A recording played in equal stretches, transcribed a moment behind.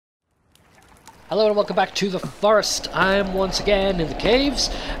Hello and welcome back to the forest. I'm once again in the caves,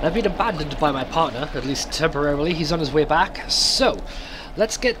 and I've been abandoned by my partner, at least temporarily. He's on his way back. So,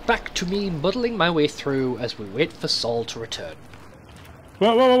 let's get back to me muddling my way through as we wait for Saul to return.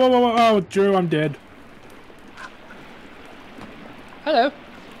 Whoa, whoa, whoa, whoa, whoa, oh, Drew, I'm dead. Hello.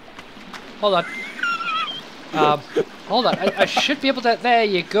 Hold on. Hold on. I should be able to... There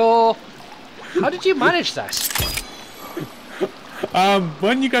you go. How did you manage that?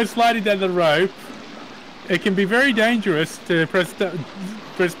 When you go sliding down the rope, it can be very dangerous to press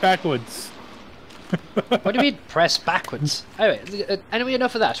backwards. What do you mean, press backwards? Anyway,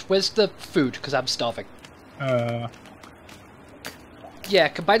 enough of that. Where's the food? Because I'm starving. Yeah,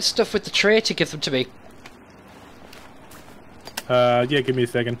 combine stuff with the tray to give them to me. Yeah, give me a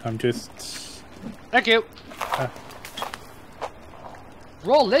second. I'm just... Thank you.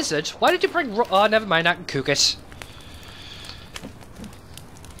 Raw lizard? Why did you bring raw... Oh, never mind. I can cook it.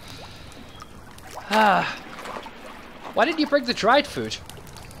 Why didn't you bring the dried food?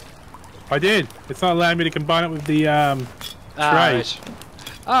 I did. It's not allowing me to combine it with the tray.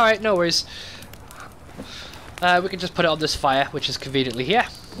 Alright, no worries. We can just put it on this fire, which is conveniently here.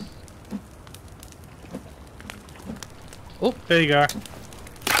 Oh, there you go.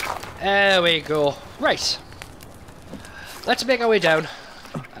 There we go. Right. Let's make our way down.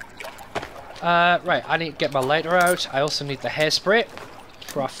 Right, I need to get my lighter out. I also need the hairspray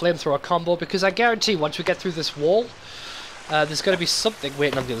for our flamethrower combo, because I guarantee once we get through this wall, there's going to be something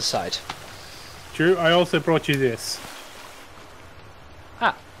waiting on the other side. Drew, I also brought you this.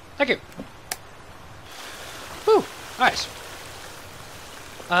 Ah, thank you. Whew, alright.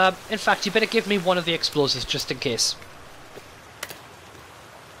 In fact, you better give me one of the explosives just in case.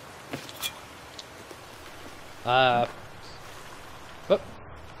 Whoop.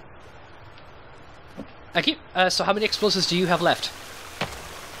 Thank you. So how many explosives do you have left?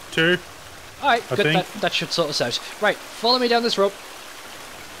 2. Alright, good. That should sort us out. Right, follow me down this rope.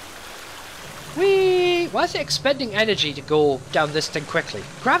 Whee! Why is it expending energy to go down this thing quickly?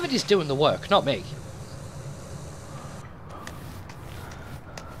 Gravity's doing the work, not me.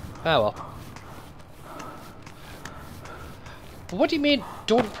 Oh well. But what do you mean,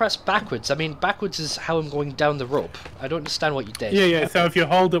 don't press backwards? I mean, backwards is how I'm going down the rope. I don't understand what you did. Yeah, so if you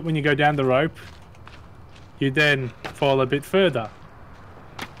hold it when you go down the rope, you then fall a bit further.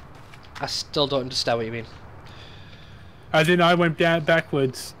 I still don't understand what you mean. As in, I went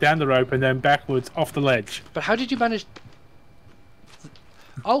backwards down the rope and then backwards off the ledge. But how did you manage...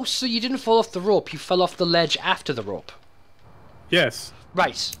 Oh, so you didn't fall off the rope, you fell off the ledge after the rope. Yes.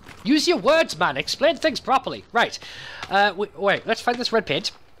 Right. Use your words, man. Explain things properly. Right. Wait, let's find this red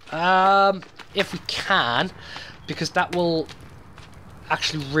paint. If we can, because that will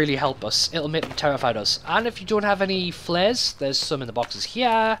actually really help us. It'll make them terrified us. And if you don't have any flares, there's some in the boxes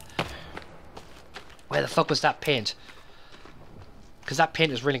here. Where the fuck was that paint? Because that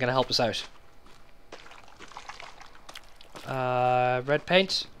paint is really going to help us out. Red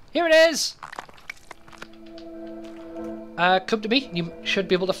paint. Here it is! Come to me. You should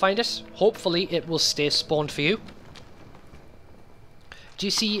be able to find it. Hopefully it will stay spawned for you. Do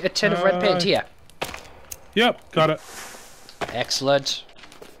you see a tin of red paint here? Yep, got it. Excellent.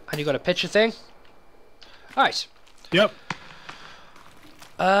 And you got a picture thing? Alright. Yep.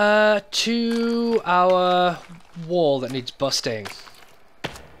 To our wall that needs busting.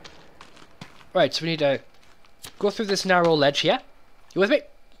 Right, so we need to go through this narrow ledge here. You with me?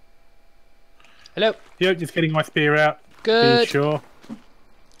 Hello? Yep, just getting my spear out. Good. Be sure.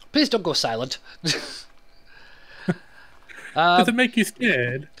 Please don't go silent. Does it make you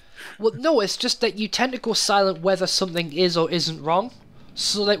scared? Well, no, it's just that you tend to go silent whether something is or isn't wrong.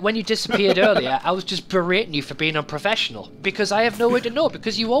 So that when you disappeared earlier, I was just berating you for being unprofessional. Because I have no way to know,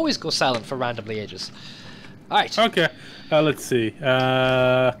 because you always go silent for randomly ages. Alright. Okay, let's see.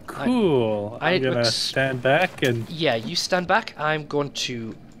 Cool. I'm gonna stand back and... Yeah, you stand back. I'm going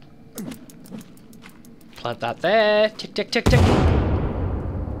to... plant that there. Tick, tick, tick, tick.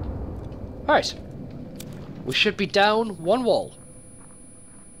 Alright. We should be down one wall.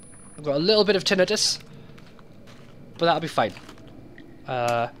 I've got a little bit of tinnitus, but that'll be fine.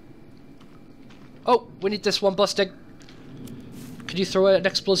 Oh, we need this one busting. Could you throw an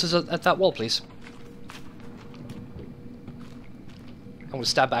explosive at that wall, please? I'm going to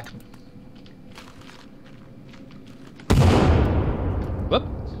stand back. Whoop.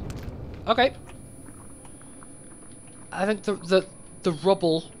 Okay. I think the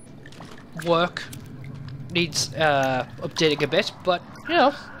rubble work needs updating a bit, but you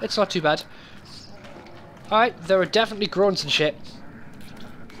know, it's not too bad. Alright, there are definitely groans and shit.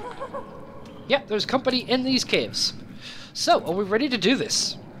 Yeah, there's company in these caves. So, are we ready to do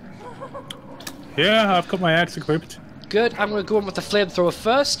this? Yeah, I've got my axe equipped. Good, I'm going to go in with the flamethrower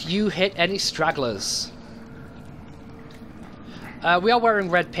first. You hit any stragglers. We are wearing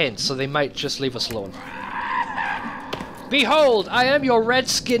red paint, so they might just leave us alone. Behold, I am your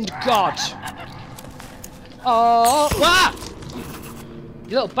red-skinned god. Oh, ah!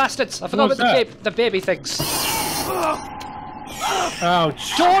 You little bastards! I forgot about the baby things.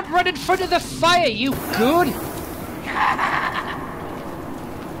 Ouch! Don't run in front of the fire, you goon!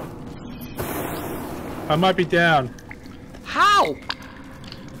 I might be down. How?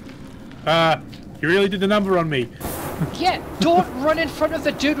 You really did the number on me. Yeah, don't run in front of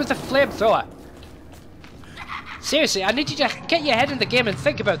the dude with the flamethrower. Seriously, I need you to get your head in the game and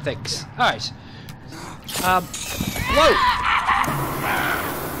think about things. Alright. Whoa!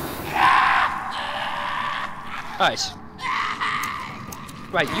 Alright.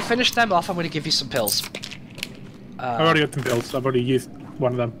 Right, you finish them off, I'm going to give you some pills. I've already got some pills. I've already used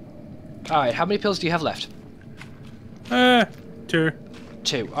one of them. Alright, how many pills do you have left? 2.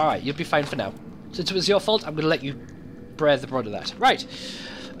 2. Alright, you'll be fine for now. Since it was your fault, I'm going to let you bear the brunt of that. Right.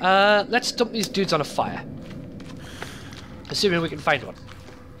 Let's dump these dudes on a fire. Assuming we can find one.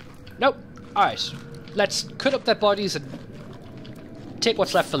 Nope. Alright. Let's cut up their bodies and take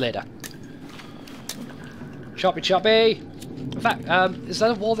what's left for later. Choppy choppy. In fact, is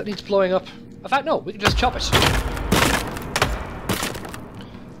that a wall that needs blowing up? In fact, no. We can just chop it.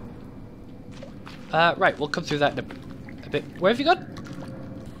 Right. We'll come through that in a bit. Where have you gone?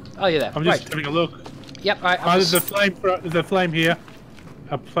 Oh, you're there. I'm just having a look. Yep, alright. There's a flame here.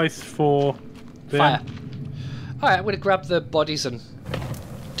 A place for them. Fire. Alright, I'm going to grab the bodies and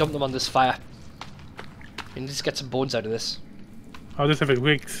dump them on this fire. We need to get some bones out of this. I'll just have a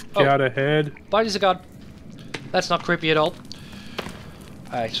quick scout ahead. Bodies are gone. That's not creepy at all.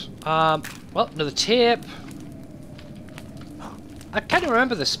 Alright. Well, another tape. I kind of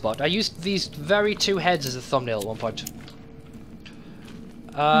remember this spot. I used these very 2 heads as a thumbnail at one point.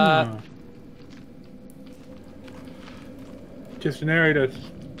 Just an area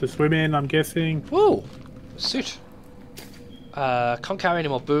to swim in, I'm guessing. Ooh! Suit. Can't carry any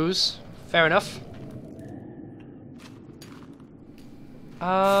more booze. Fair enough.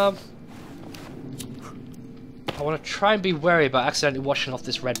 I want to try and be wary about accidentally washing off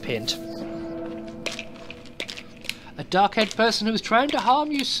this red paint. A dark-haired person who's trying to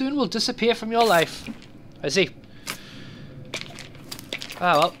harm you soon will disappear from your life. I see.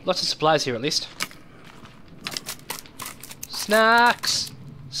 Ah, well, lots of supplies here at least. Snacks!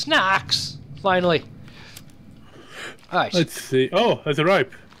 Snacks! Finally. Alright. Let's see. Oh, there's a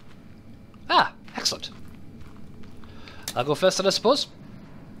rope. Ah, excellent. I'll go first then, I suppose.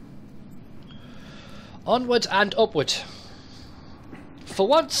 Onward and upward. For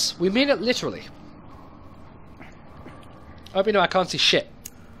once, we mean it literally. I hope you know I can't see shit,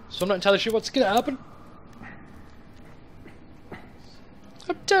 so I'm not entirely sure what's gonna happen.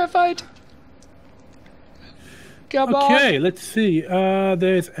 I'm terrified. Come on. Okay, let's see.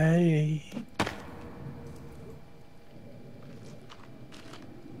 There's a...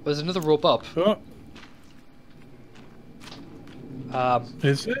 There's another rope up. Oh.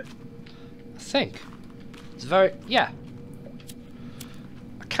 Is it? I think. It's very... yeah.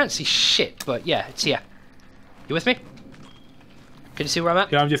 I can't see shit, but yeah, it's here. You with me? Can you see where I'm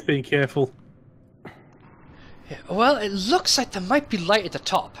at? Yeah, I'm just being careful. Yeah, well, it looks like there might be light at the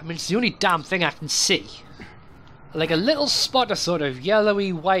top. I mean, it's the only damn thing I can see. Like a little spot of sort of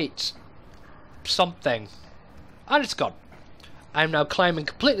yellowy white something. And it's gone. I'm now climbing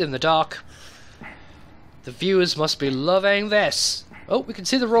completely in the dark. The viewers must be loving this. Oh, we can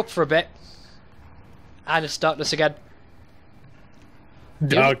see the rope for a bit. And it's darkness again.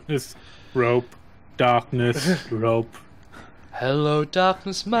 Darkness, rope, darkness, rope. Hello,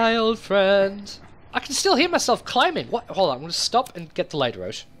 darkness, my old friend. I can still hear myself climbing. What? Hold on, I'm going to stop and get the lighter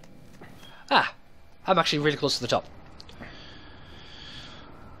out. Ah, I'm actually really close to the top.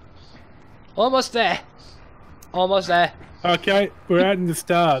 Almost there. Almost there. Okay, we're out in the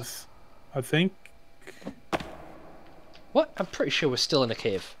stars, I think. What? I'm pretty sure we're still in a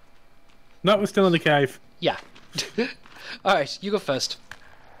cave. No, we're still in the cave. Yeah. Alright, you go first.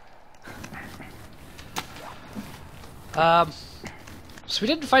 So we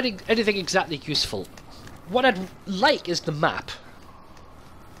didn't find anything exactly useful. What I'd like is the map.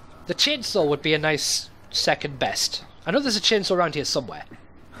 The chainsaw would be a nice second best. I know there's a chainsaw around here somewhere.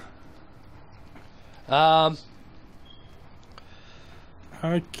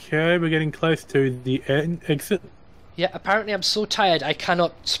 Okay, we're getting close to the exit. Yeah, apparently I'm so tired I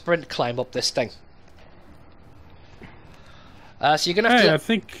cannot sprint climb up this thing. So you're gonna have to... Hey, I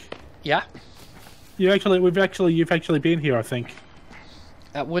think... Yeah? You've actually been here, I think.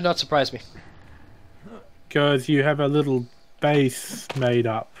 That would not surprise me. Because you have a little base made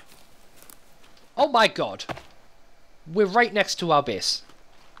up. Oh my god. We're right next to our base.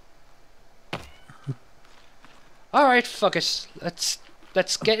 Alright, fuck it. Let's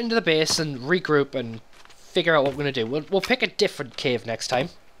get into the base and regroup and figure out what we're gonna do. We'll pick a different cave next time.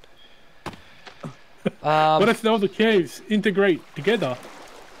 What if all the caves integrate together?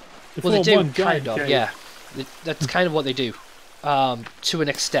 Well, they do, one kind giant of, cave? yeah. That's kind of what they do, to an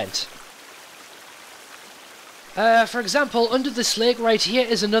extent. For example, under this lake right here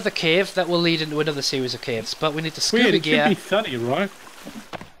is another cave that will lead into another series of caves, but we need the scuba Weird, it gear. should be sunny, right?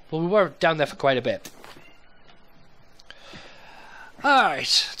 Well, we were down there for quite a bit.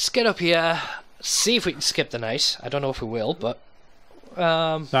 Alright, let's get up here, see if we can skip the night. I don't know if we will, but...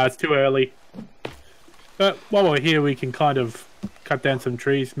 No, it's too early. But while we're here, we can kind of cut down some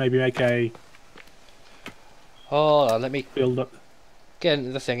trees, maybe make a hold on, let me build up. get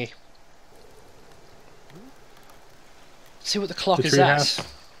into the thingy. See what the clock The is tree at. house.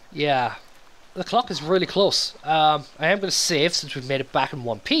 Yeah, the clock is really close. I am going to save since we've made it back in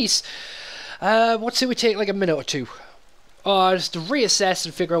one piece. Let's say we take like a minute or two. Just to reassess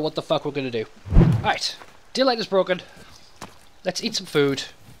and figure out what the fuck we're going to do. Alright, daylight is broken. Let's eat some food.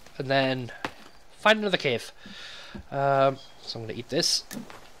 And then find another cave. So I'm going to eat this.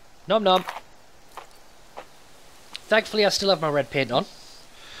 Nom nom. Thankfully I still have my red paint on.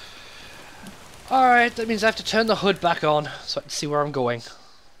 Alright, that means I have to turn the hood back on so I can see where I'm going.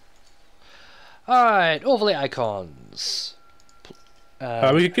 Alright, overlay icons.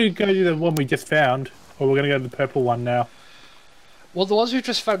 We could go to the one we just found, or we're going to go to the purple one now. Well, the ones we've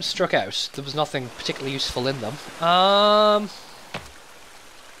just found struck out. There was nothing particularly useful in them.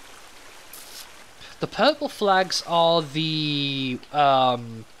 The purple flags are the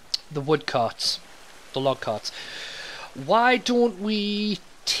wood carts, the log carts. Why don't we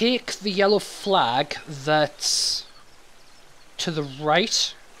take the yellow flag that's to the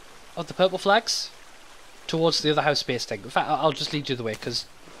right of the purple flags towards the other house space thing? In fact, I'll just lead you the way because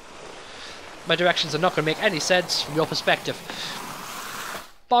my directions are not going to make any sense from your perspective.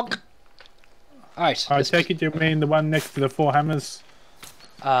 Bonk. Alright. I take it you mean the one next to the 4 hammers?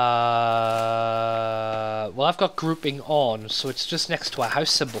 Well, I've got grouping on, so it's just next to our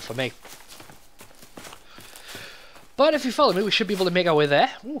house symbol for me. But if you follow me, we should be able to make our way there.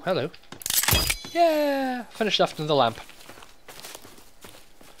 Oh, hello. Yeah, finished off another lamp.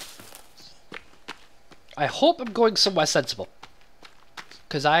 I hope I'm going somewhere sensible.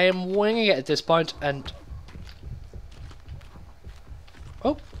 Because I am winging it at this point, and...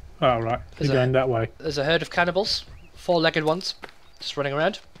 Oh. Oh, right. You're going that way. There's a herd of cannibals. 4-legged ones. Just running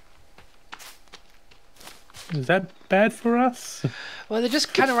around. Is that bad for us? Well, they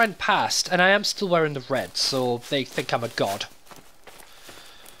just kind of ran past, and I am still wearing the red, so they think I'm a god.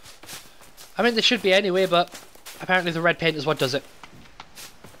 I mean, they should be anyway, but apparently the red paint is what does it.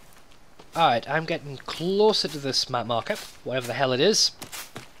 Alright, I'm getting closer to this map marker, whatever the hell it is.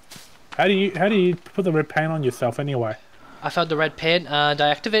 How do you put the red paint on yourself anyway? I found the red paint and I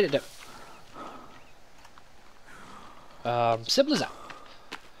activated it. Simple as that.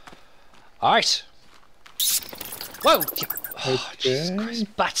 Alright. Whoa! Oh, Jesus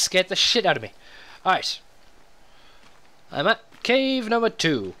Christ, bat scared the shit out of me. Alright. I'm at cave number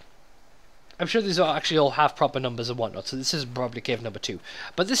 2. I'm sure these are actually all have proper numbers and whatnot, so this is probably cave number 2.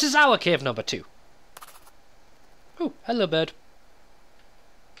 But this is our cave number 2. Oh, hello bird.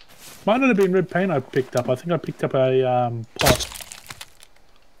 Might not have been red paint I picked up. I think I picked up a pot.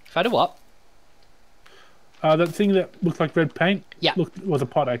 Found a what? That thing that looked like red paint. Yeah. Was a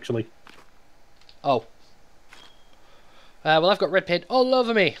pot actually. Oh. Well, I've got red paint all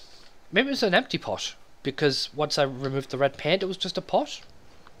over me. Maybe it was an empty pot, because once I removed the red paint, it was just a pot.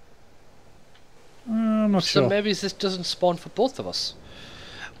 I'm not sure. So maybe this doesn't spawn for both of us.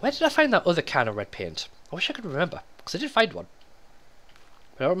 Where did I find that other can of red paint? I wish I could remember, because I did find one.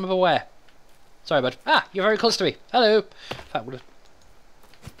 But I don't remember where. Sorry, bud. Ah, you're very close to me. Hello. In fact, I'm going to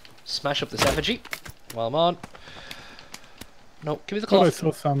smash up this effigy while I'm on. No, give me the cloth. I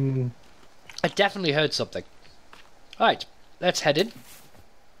saw some... I definitely heard something. Alright, let's head in.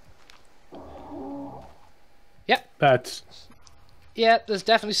 Yep. That's... Yeah, there's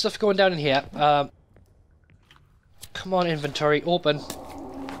definitely stuff going down in here. Come on, inventory, open.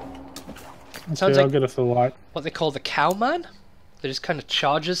 Sounds I'll like get us a light. what they call the cowman. That just kind of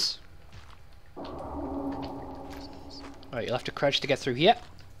charges. Alright, you'll have to crouch to get through here.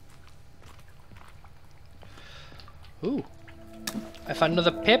 Ooh. I found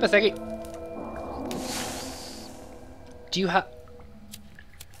another paper thingy. Do you have...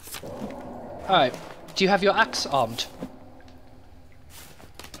 Alright. Do you have your axe armed?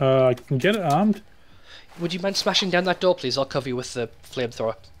 I can get it armed. would you mind smashing down that door, please? I'll cover you with the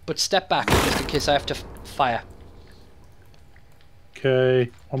flamethrower. But step back, just in case I have to fire.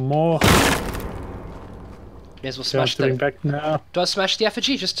 Okay, one more. May as well smash the... back now. Do I smash the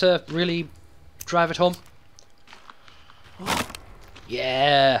effigy just to really drive it home?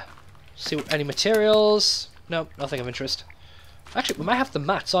 Yeah. See any materials? No, nothing of interest. Actually, we might have the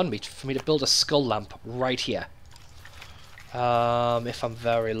mats on me for me to build a skull lamp right here. If I'm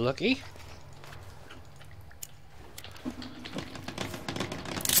very lucky.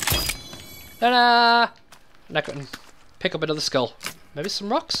 Ta-da! And I can pick up another skull. Maybe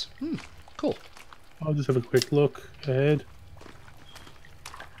some rocks? Cool. I'll just have a quick look ahead.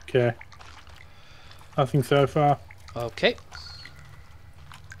 Okay. Nothing so far. Okay.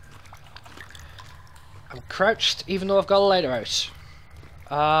 I'm crouched, even though I've got a lighter out.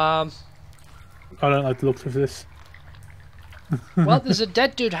 I don't like the looks of this. Well, there's a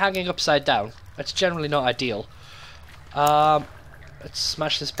dead dude hanging upside down. That's generally not ideal. Let's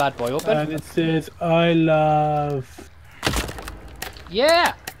smash this bad boy open. And it says, I love...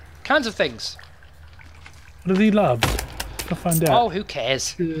 Yeah! Kinds of things. What does he love? I'll find out. Oh, who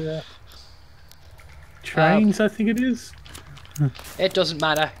cares? Trains, I think it is. It doesn't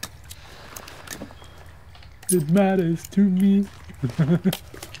matter. It matters to me.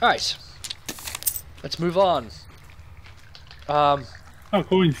 Alright. Let's move on. Oh,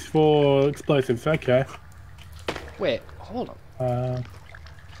 coins for explosives, okay. Wait, hold on.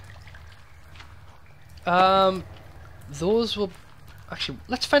 Those will... Actually,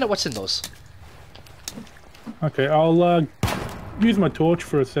 let's find out what's in those. Okay, I'll use my torch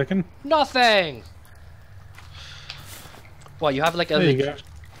for a second. Nothing! What, you have like a... There you go.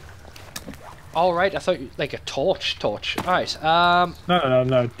 Alright, I thought you... like a torch. Alright,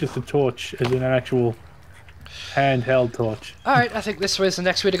 No, just a torch, as in an actual handheld torch. Alright, I think this way is the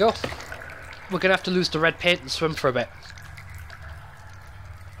next way to go. We're gonna have to lose the red paint and swim for a bit.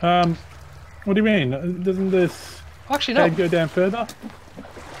 What do you mean? Doesn't this... Actually, no. Go down further?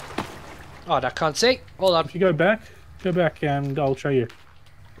 Oh, I can't see. Hold on. If you go back and I'll show you.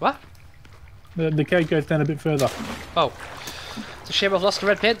 What? The cave goes down a bit further. Oh. It's a shame I've lost the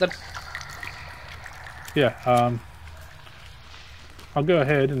red paint then. Yeah, I'll go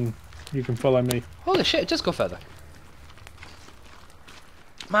ahead and you can follow me. Holy shit, it does go further.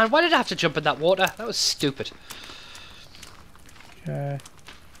 Man, why did I have to jump in that water? That was stupid. Okay.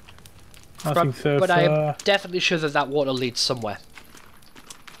 Nothing so but far. I am definitely sure that that water leads somewhere.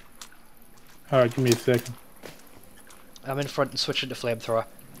 Alright, give me a second. I'm in front and switching to flamethrower.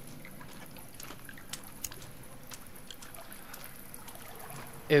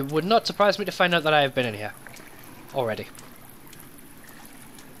 It would not surprise me to find out that I have been in here. Already.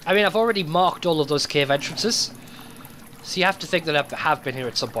 I mean, I've already marked all of those cave entrances. So you have to think that I have been here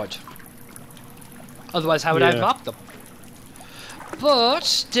at some point. Otherwise, how would I have marked them?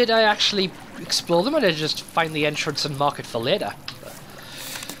 But, did I actually explore them or did I just find the entrance and mark it for later?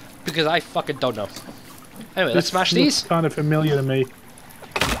 Because I fucking don't know. Anyway, let's smash these. Kind of familiar to me.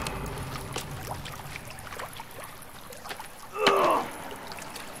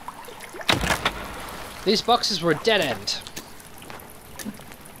 These boxes were a dead end.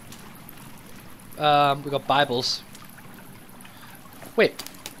 We got Bibles. Wait.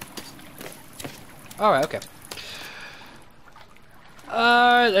 Alright, okay.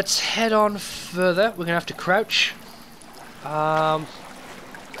 Let's head on further. We're gonna have to crouch.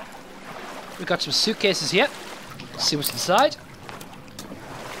 We got some suitcases here. Let's see what's inside.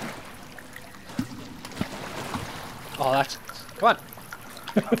 Oh, that's... Come on.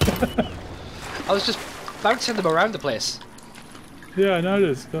 I was just bouncing them around the place. Yeah, I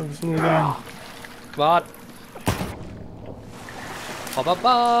noticed. That was all down. Come on.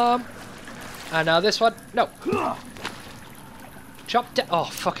 Bum. And now this one. No. Chop down. Oh,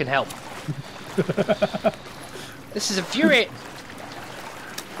 fucking hell. This is infuriating.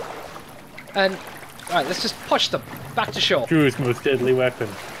 And, alright, let's just push them back to shore. Drew's most deadly weapon.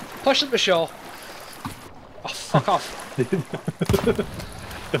 Push them to shore. Oh, fuck off. the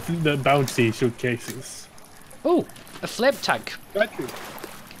bouncy suitcases. Ooh, a flame tank. Battery.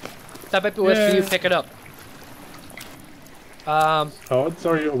 That might be worth for you picking up. Oh,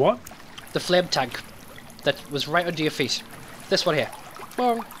 sorry, what? The flame tank that was right under your feet. This one here.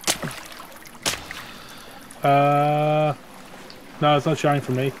 Well. No, it's not showing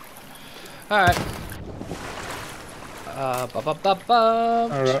for me. Alright.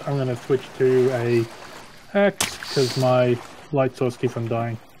 Alright, I'm gonna switch to a axe because my light source keeps on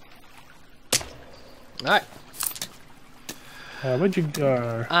dying. Alright. Where'd you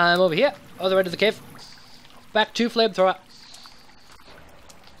go? I'm over here, other end of the cave. Back to flamethrower.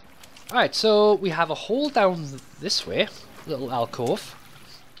 Alright, so we have a hole down this way, little alcove.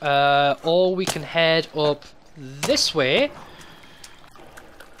 Or we can head up this way.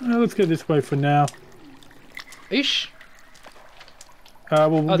 Let's go this way for now. Ish.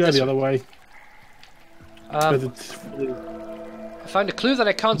 We'll go the other way. I found a clue that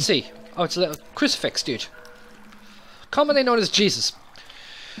I can't see. Oh, it's a little crucifix, dude. Commonly known as Jesus.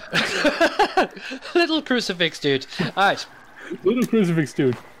 Little crucifix, dude. Alright. Little crucifix,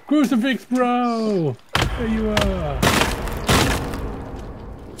 dude. Crucifix, bro! There you are.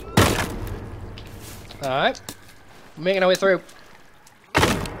 Alright. Making our way through.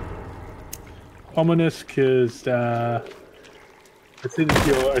 Ominous, because as soon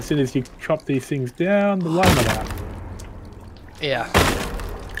as you chop these things down, the light will out. Yeah.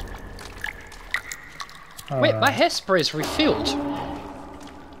 Wait, my hairspray is refilled.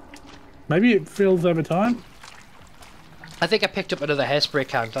 Maybe it fills over time? I think I picked up another hairspray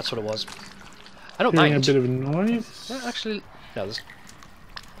can, that's what it was. I don't Hearing mind. a bit of a noise? Yeah, actually, no, there's...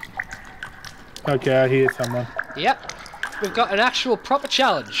 Okay, I hear someone. Yep. We've got an actual proper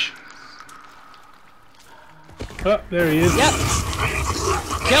challenge. Oh, there he is. Yep.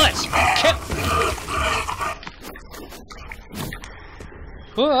 Kill it! Kill...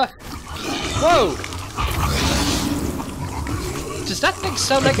 Whoa! Does that thing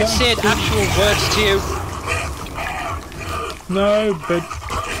sound like it's saying actual words to you? No, but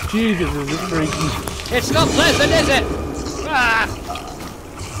Jesus, is it freaky? It's not pleasant, is it? Ah!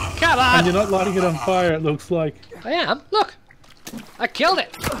 Come on! And you're not lighting it on fire, it looks like. I am. Look! I killed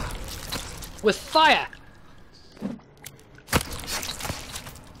it! With fire!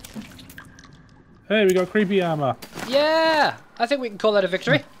 Hey, we got creepy armor. Yeah! I think we can call that a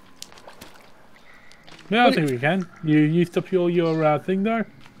victory. Yeah, I think we can. You used up all your thing though?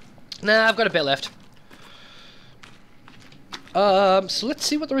 Nah, I've got a bit left. So let's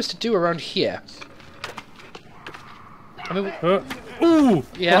see what there is to do around here. I mean, ooh!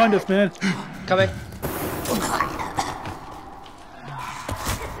 Yeah. Behind us, man. Coming.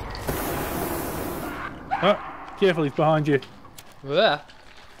 Oh, careful, he's behind you. Yeah.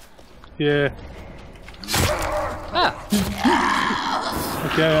 Yeah. Ah!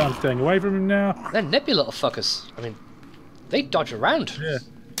 Okay, I'm staying away from him now. They're nippy little fuckers. I mean, they dodge around. Yeah.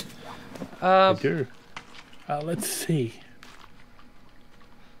 They do. Let's see.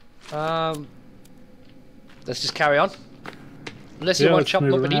 Let's just carry on. Unless you want to chop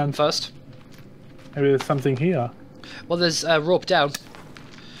them up and eat them first. Maybe there's something here. Well, there's a rope down.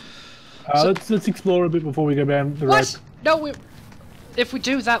 Let's explore a bit before we go down the rope. No, if we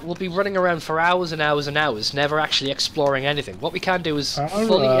do that, we'll be running around for hours and hours and hours, never actually exploring anything. What we can do is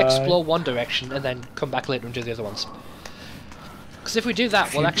fully explore one direction and then come back later and do the other ones. Because if we do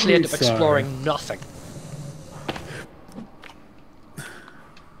that, we'll actually end up exploring nothing.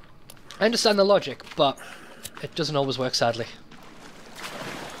 I understand the logic, but it doesn't always work, sadly.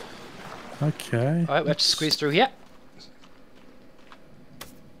 Okay. Alright, we have to squeeze through here.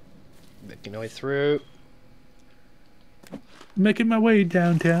 Making our way through. Making my way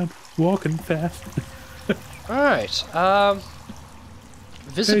downtown, walking fast. Alright,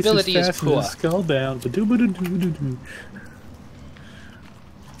 visibility is poor. Skull down.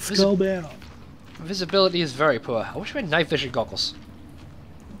 Skull down. Visibility is very poor. I wish we had night vision goggles.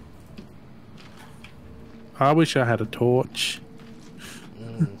 I wish I had a torch.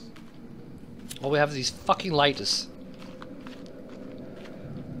 All we have is these fucking lighters.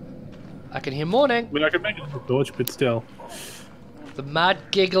 I can hear morning. I mean, I could make it a torch, but still. The mad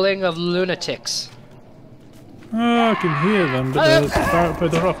giggling of lunatics. Oh, I can hear them, but they're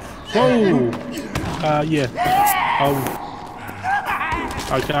further off. Whoa! Yeah.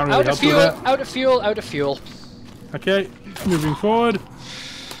 I can't really help with that. Out of fuel, out of fuel. Okay, moving forward.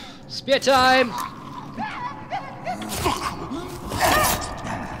 Spear time!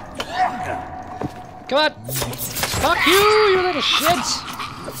 Come on! Fuck you, you little shit!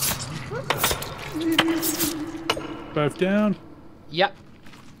 Both down. Yep.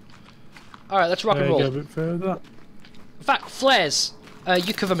 Alright, let's rock and roll. Go a bit further. In fact, flares.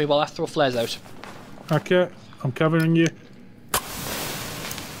 You cover me while I throw flares out. Okay, I'm covering you.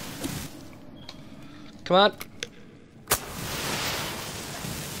 Come on.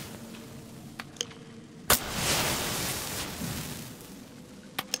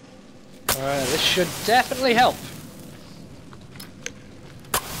 Alright, this should definitely help.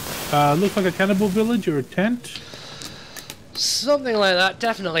 Looks like a cannibal village or a tent. Something like that,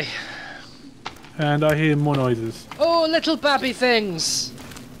 definitely. And I hear more noises. Oh, little babby things!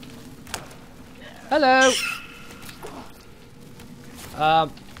 Hello!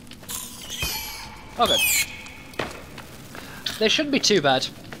 Oh good. They shouldn't be too bad.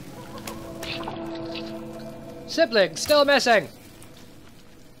 Sibling, still missing.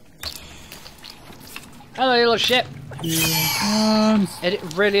 Hello, you little shit. It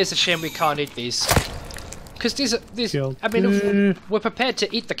really is a shame we can't eat these. Because these. I mean, we're prepared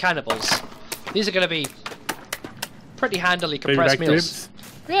to eat the cannibals. These are going to be pretty handily compressed meals. Ribs.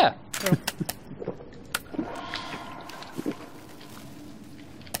 Yeah.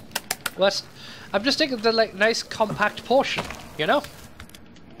 Well, I'm just thinking the like nice compact portion, you know?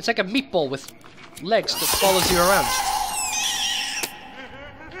 It's like a meatball with legs that follows you around.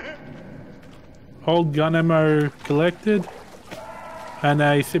 All gun ammo collected, and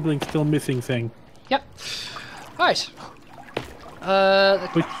a sibling still missing thing. Yep. Right.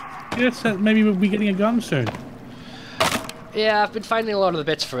 Which, yes, maybe we'll be getting a gun soon. Yeah, I've been finding a lot of the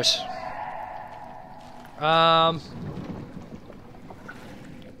bits for it.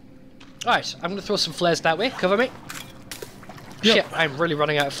 Right, I'm gonna throw some flares that way. Cover me. Yep. Shit, I'm really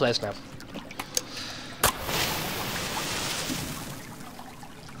running out of flares now.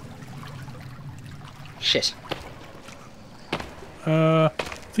 Shit. I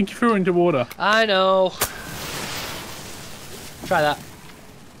think you threw it into water. I know. Try that.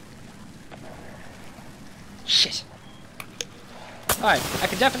 Shit. Alright, I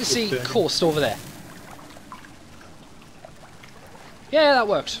can definitely see coast over there. Yeah, that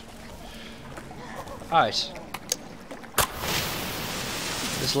worked. Alright.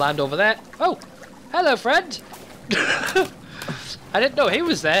 There's land over there. Oh! Hello, friend! I didn't know he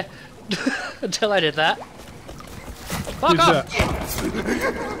was there until I did that. Fuck off!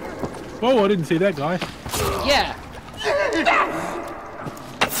 Whoa, I didn't see that guy. Yeah!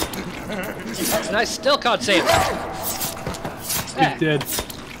 And I still can't see him. He's dead.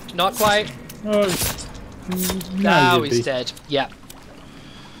 Not quite. Oh, now he's dead. Yeah.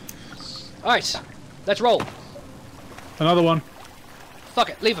 Alright, let's roll. Another one.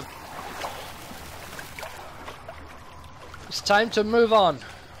 Fuck it, leave him. It's time to move on.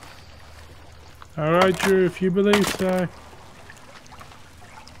 Alright, Drew, if you believe so.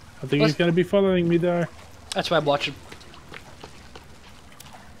 I think he's going to be following me, though. That's why I'm watching.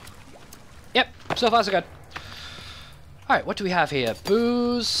 Yep, so far so good. Alright, what do we have here?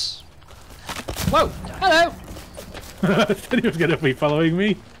 Booze. Whoa, hello! I said he was going to be following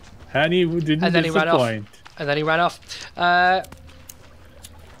me. And he didn't and then he ran off. And then he ran off.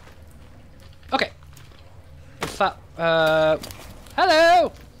 Okay. In fact,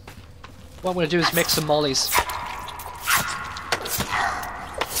 hello! What I'm going to do is make some mollies.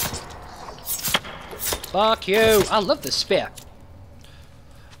 Fuck you! I love this spear.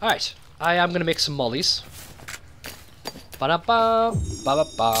 Alright, I am going to make some mollies. Ba-da-bum,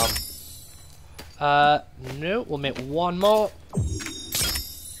 ba-ba-bum. No, we'll make one more.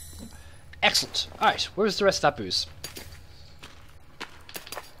 Excellent. Alright, where's the rest of that booze?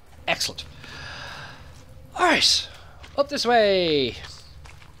 Excellent. Alright, up this way.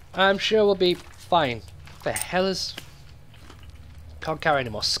 I'm sure we'll be fine. What the hell is... Can't carry any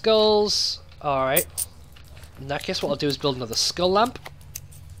more skulls. Alright. In that case, what I'll do is build another skull lamp.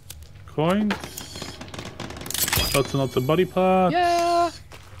 Coins. Lots and lots of body parts. Yeah!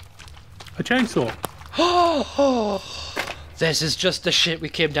 A chainsaw. Oh! This is just the shit we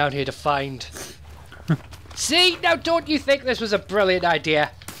came down here to find. See? Now don't you think this was a brilliant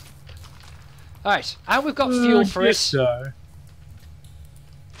idea? Alright, and we've got fuel for it. So.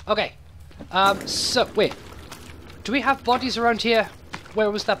 Okay. So, wait. Do we have bodies around here? Where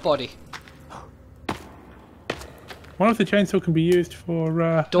was that body? One of the chainsaw can be used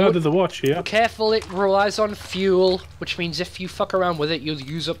for, there's a watch here. Careful, it relies on fuel, which means if you fuck around with it, you'll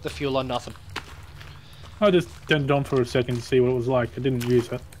use up the fuel on nothing. I just turned it on for a second to see what it was like. I didn't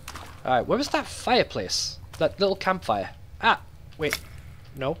use it. Alright, where was that fireplace? That little campfire? Ah, wait.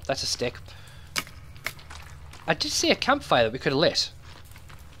 No, that's a stick. I did see a campfire that we could have lit.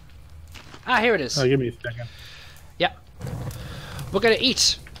 Ah, here it is. Oh, give me a second. Yeah. We're gonna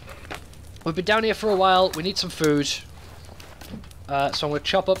eat. We've been down here for a while. We need some food. So I'm gonna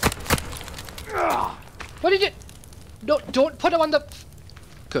chop up. What did you... No, don't put him on the...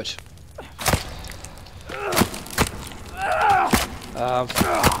 Good.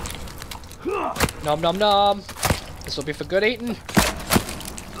 Nom nom nom. This will be for good eating.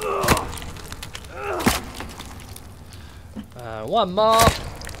 One more.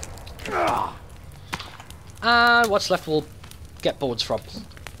 And what's left we'll get bones from.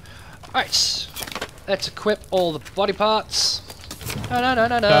 Alright. Let's equip all the body parts.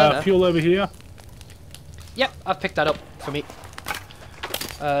 Fuel over here. Yep, I've picked that up for me.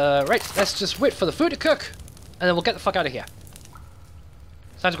 Right, let's just wait for the food to cook, and then we'll get the fuck out of here.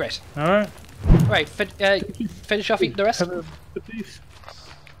 Sounds great. Alright. Right, finish off eating the rest.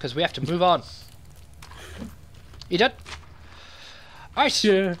 Because we have to move on. You done? Alright,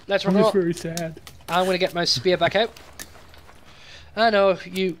 Yeah, let's I'm roll. just very sad. I'm going to get my spear back out. I know,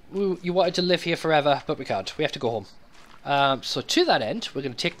 you wanted to live here forever, but we can't. We have to go home. So to that end, we're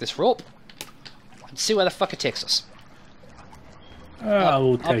going to take this rope and see where the fuck it takes us.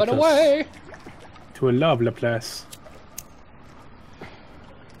 I'll Up take and us away! to a lovely place.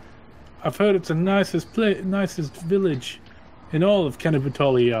 I've heard it's the nicest village in all of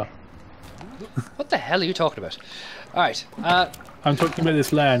Kennebutolia. What the hell are you talking about? Alright, I'm talking about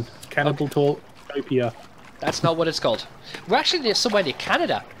this land, Kennebutolia. that's not what it's called. We're actually near somewhere near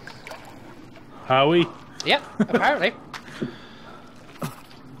Canada. Are we? Yep, apparently.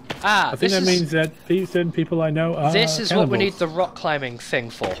 I think that means that certain people I know are This is cannibals. what we need the rock climbing thing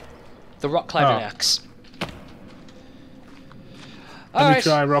for. The rock climbing axe. Let me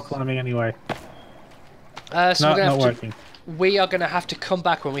try rock climbing anyway. So Not working. We are going to have to come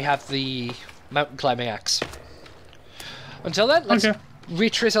back when we have the mountain climbing axe. Until then, let's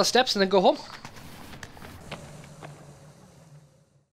retrace our steps and then go home.